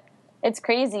it, but it's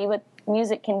crazy what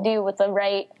music can do with the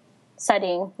right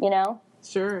setting, you know?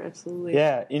 Sure, absolutely.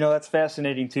 Yeah, that's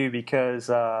fascinating too, because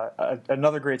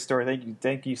another great story.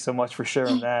 Thank you so much for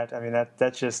sharing that. I mean,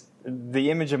 that's just the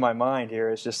image in my mind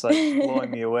here is just like blowing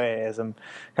me away as I'm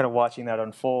kind of watching that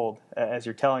unfold as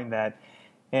you're telling that,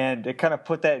 and to kind of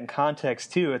put that in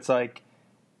context too. It's like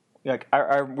we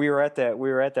were at that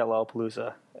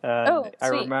Lollapalooza. I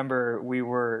remember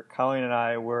Colleen and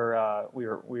I were we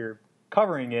were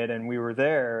covering it, and we were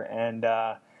there, and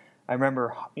I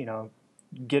remember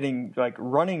getting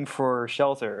running for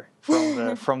shelter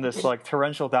from this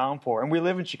torrential downpour. And we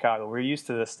live in Chicago, we're used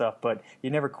to this stuff, but you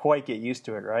never quite get used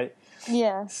to it, right?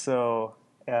 Yeah. So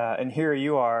and here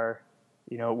you are,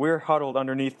 we're huddled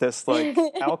underneath this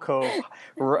alcove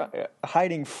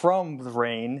hiding from the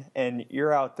rain, and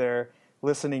you're out there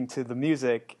listening to the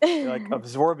music,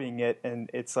 absorbing it, and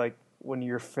it's one of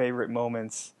your favorite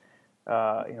moments,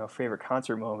 favorite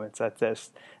concert moments. That's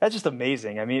just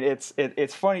amazing. I mean, it's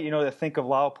funny, to think of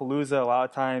Lollapalooza. A lot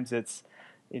of times it's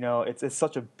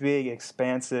such a big,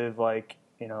 expansive,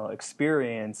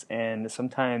 experience, and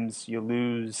sometimes you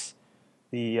lose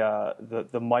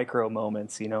the micro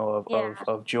moments,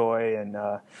 of joy and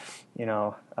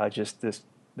just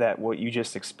what you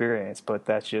just experienced.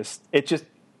 But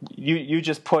you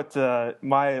just put that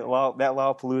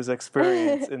Lollapalooza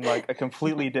experience in a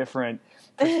completely different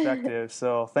perspective.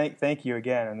 So thank you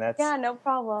again, and that's no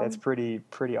problem. That's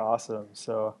pretty awesome.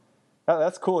 So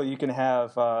that's cool. You can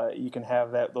have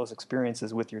those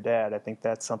experiences with your dad. I think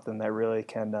that's something that really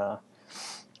can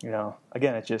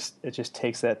again, it just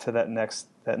takes that to that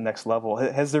next level.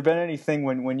 Has there been anything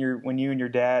when you and your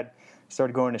dad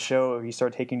started going to shows, you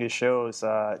started taking to shows,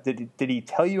 did he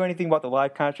tell you anything about the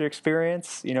live concert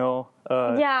experience?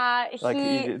 Yeah,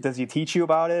 does he teach you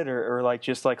about it, or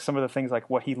just some of the things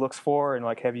what he looks for,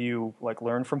 and have you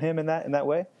learned from him in that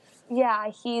way?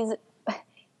 Yeah,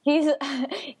 he's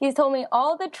told me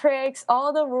all the tricks,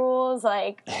 all the rules.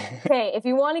 Okay, if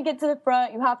you want to get to the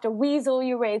front, you have to weasel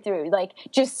your way through.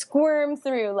 Just squirm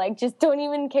through. Just don't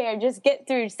even care. Just get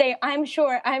through. Say, I'm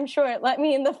short. Let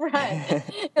me in the front.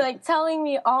 Telling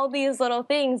me all these little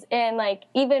things. And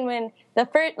even when the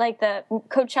first, the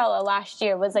Coachella last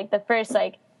year was the first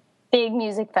big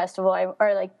music festival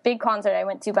or big concert I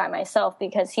went to by myself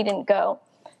because he didn't go,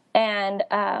 and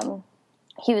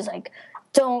he was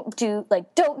don't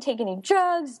take any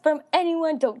drugs from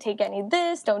anyone, don't take any of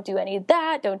this, don't do any of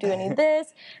that, don't do any of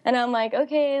this. And I'm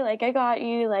okay, I got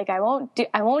you, I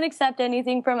won't accept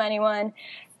anything from anyone.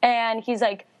 And he's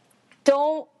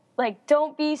don't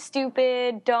be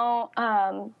stupid, don't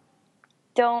I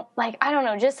don't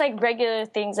know, just regular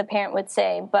things a parent would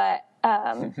say. But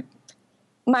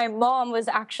my mom was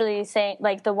actually saying,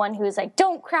 the one who was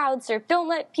don't crowd surf, don't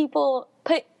let people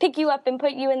pick you up and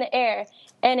put you in the air.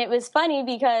 And it was funny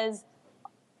because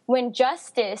when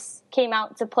Justice came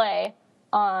out to play,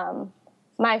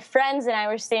 my friends and I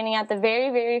were standing at the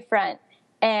very, very front,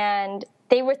 and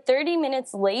they were 30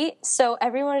 minutes late, so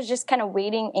everyone was just kind of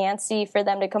waiting antsy for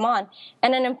them to come on.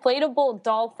 And an inflatable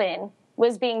dolphin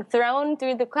was being thrown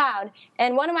through the crowd,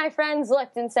 and one of my friends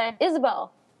looked and said,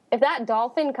 Isabel, if that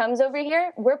dolphin comes over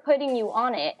here, we're putting you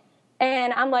on it.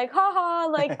 And I'm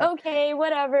okay,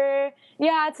 whatever.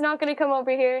 Yeah, it's not going to come over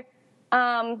here.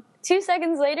 2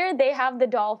 seconds later, they have the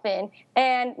dolphin.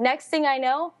 And next thing I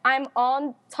know, I'm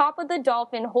on top of the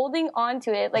dolphin, holding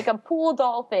onto it like a pool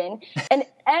dolphin. And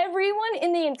everyone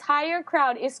in the entire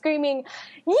crowd is screaming,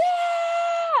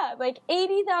 yeah!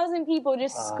 80,000 people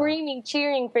just screaming,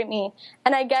 cheering for me.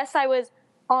 And I guess I was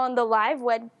on the live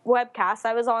webcast.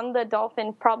 I was on the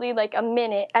dolphin probably a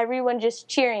minute, everyone just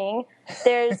cheering.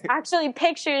 There's actually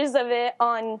pictures of it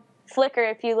on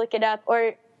Flickr if you look it up,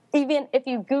 or even if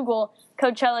you Google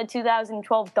Coachella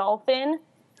 2012 dolphin,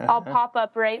 I'll pop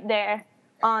up right there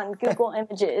on Google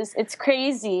Images. It's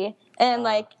crazy. And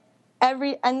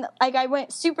I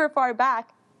went super far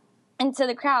back into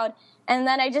the crowd, and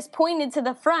then I just pointed to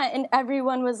the front, and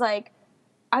everyone was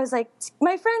I was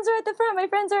my friends are at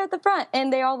the front,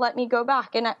 and they all let me go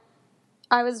back, and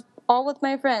I was all with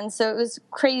my friends, so it was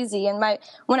crazy. And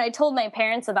when I told my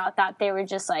parents about that, they were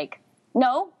just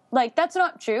no, that's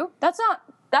not true.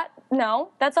 No,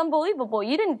 that's unbelievable.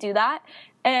 You didn't do that.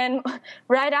 And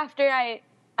right after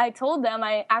I told them,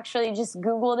 I actually just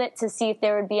Googled it to see if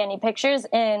there would be any pictures,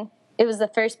 and it was the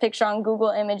first picture on Google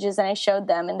Images, and I showed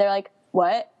them, and they're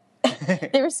what?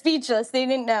 They were speechless. They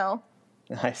didn't know.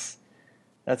 Nice.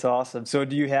 That's awesome. So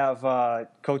do you have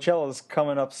Coachella's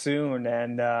coming up soon,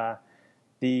 and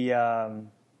the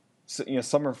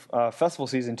summer festival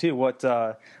season too?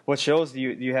 What shows do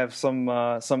you have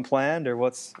some planned, or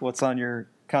what's on your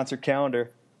concert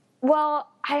calendar? Well,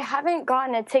 I haven't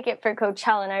gotten a ticket for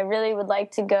Coachella, and I really would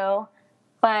like to go.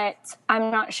 but I'm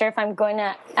not sure if I'm going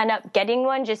to end up getting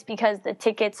one just because the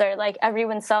tickets are like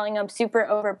everyone's selling them super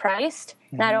overpriced,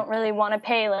 and I don't really want to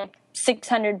pay like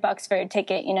 $600 for a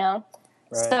ticket, you know?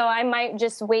 Right. So I might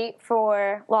just wait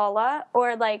for Lolla,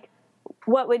 or like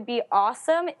what would be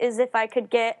awesome is if I could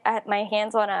get at my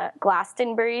hands on a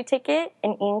Glastonbury ticket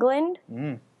in England.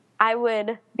 I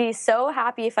would be so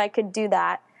happy if I could do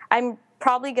that. I'm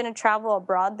probably going to travel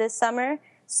abroad this summer,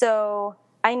 so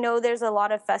I know there's a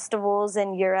lot of festivals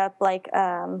in Europe, like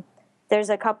there's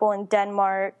a couple in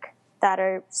Denmark that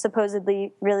are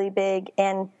supposedly really big,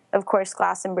 and of course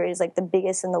Glastonbury is like the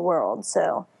biggest in the world,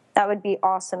 so that would be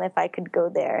awesome if I could go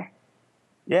there.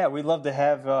 Yeah, we'd love to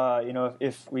have,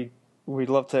 we'd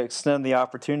love to extend the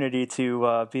opportunity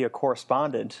to be a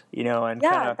correspondent, you know, and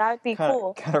that would be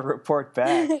cool. Kind of report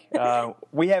back.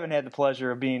 We haven't had the pleasure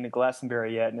of being at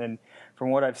Glastonbury yet, and from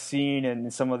what I've seen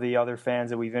and some of the other fans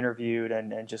that we've interviewed,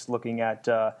 and just looking at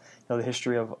the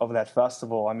history of that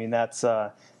festival, I mean it's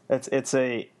a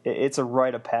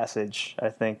rite of passage, I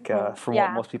think, from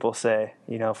what most people say,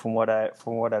 you know, from what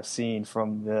I've seen,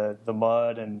 from the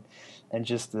mud and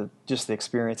just the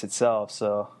experience itself.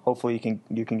 So hopefully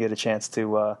you can get a chance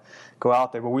to go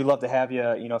out there. But we'd love to have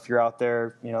you, you know, if you're out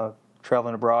there, you know,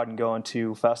 traveling abroad and going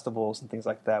to festivals and things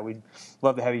like that. We'd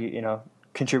love to have you, you know,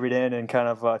 contribute in and kind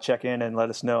of check in and let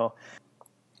us know.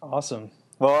 Awesome.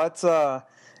 Well,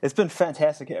 it's been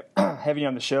fantastic having you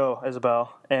on the show,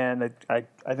 Isabel. And I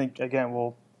think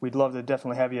again we'd love to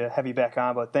definitely have you back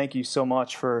on. But thank you so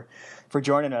much for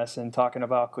joining us and talking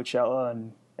about Coachella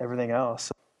and everything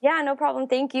else. Yeah, no problem.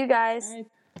 Thank you, guys.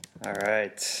 All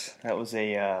right. That was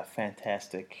a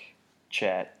fantastic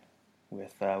chat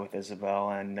with Isabel,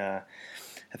 and I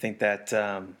think that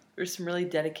there's some really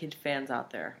dedicated fans out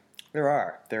there. There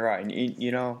are, and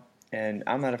you know, and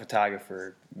I'm not a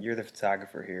photographer. You're the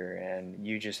photographer here, and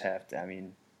you just have to. I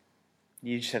mean,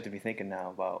 you just have to be thinking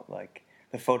now about like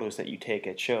the photos that you take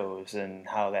at shows and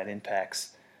how that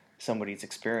impacts somebody's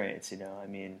experience. You know, I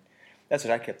mean, that's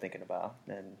what I kept thinking about,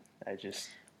 and I just.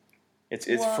 It's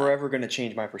forever going to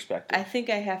change my perspective. I think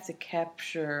I have to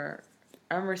capture.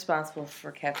 I'm responsible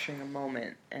for capturing a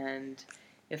moment, and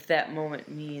if that moment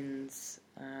means,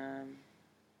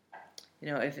 you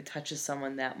know, if it touches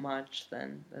someone that much,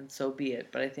 then so be it.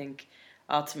 But I think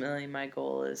ultimately my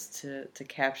goal is to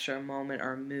capture a moment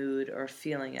or a mood or a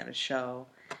feeling at a show,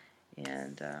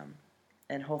 and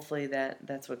hopefully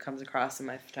that's what comes across in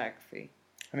my photography.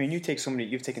 I mean, you've taken so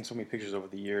many pictures over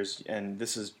the years, and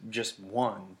this is just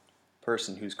one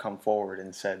person who's come forward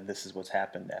and said this is what's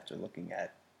happened after looking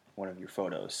at one of your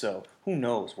photos. So who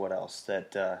knows what else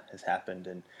that has happened.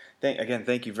 And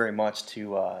thank you very much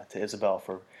to Isabel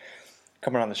for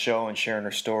coming on the show and sharing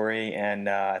her story. And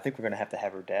I think we're going to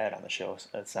have her dad on the show.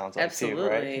 It sounds like absolutely, too,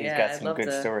 right? He's got some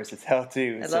good stories to tell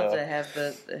too. I'd love to have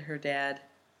her dad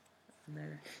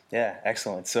there. Yeah,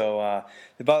 excellent. So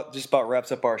just about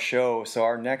wraps up our show. So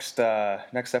our next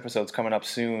episode's coming up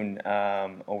soon.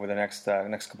 Over the next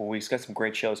couple of weeks, got some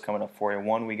great shows coming up for you.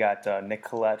 One, we got Nick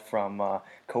Collette from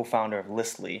co-founder of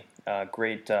Listly,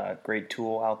 great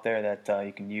tool out there that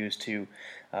you can use to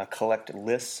collect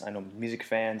lists. I know music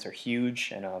fans are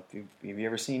huge. And have you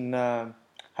ever seen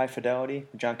High Fidelity,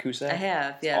 John Cusack? I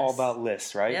have, yes. It's all about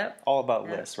lists, right? Yep. All about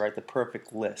lists, right? The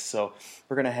perfect list. So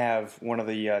we're going to have one of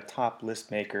the top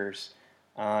list makers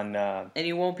on... and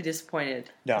you won't be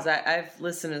disappointed. No. Because I've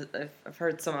listened, I've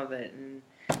heard some of it. And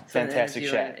fantastic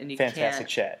chat. And fantastic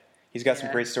chat. He's got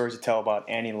some great stories to tell about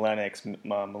Annie Lennox,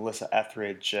 Melissa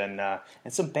Etheridge, and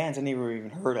some bands I never even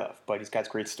heard of, but he's got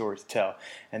great stories to tell.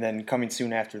 And then coming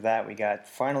soon after that, we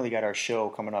finally got our show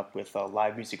coming up with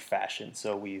live music fashion.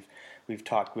 So we've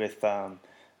talked with a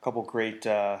couple great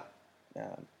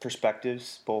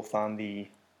perspectives, both on the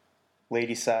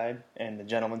lady side and the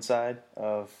gentleman side,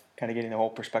 of kind of getting the whole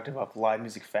perspective of live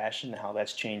music fashion and how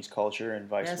that's changed culture and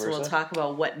vice versa. So we'll talk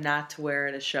about what not to wear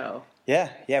at a show.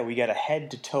 Yeah, we got a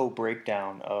head-to-toe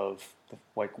breakdown of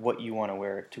like what you want to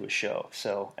wear to a show.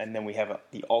 So, and then we have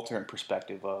the alternate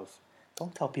perspective of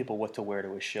don't tell people what to wear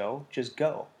to a show, just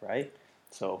go, right?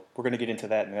 So we're going to get into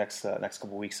that in the next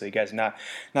couple of weeks. So you guys are not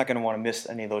going to want to miss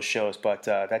any of those shows. But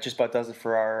that just about does it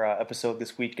for our episode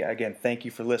this week. Again, thank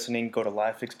you for listening. Go to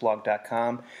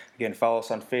livefixblog.com. Again, follow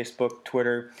us on Facebook,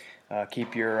 Twitter.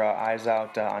 Keep your eyes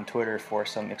out on Twitter for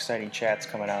some exciting chats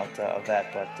coming out of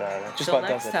that. But that just about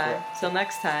does it. Till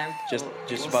next time. Just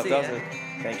about does it.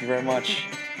 Thank you very much.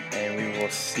 And we will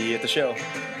see you at the show.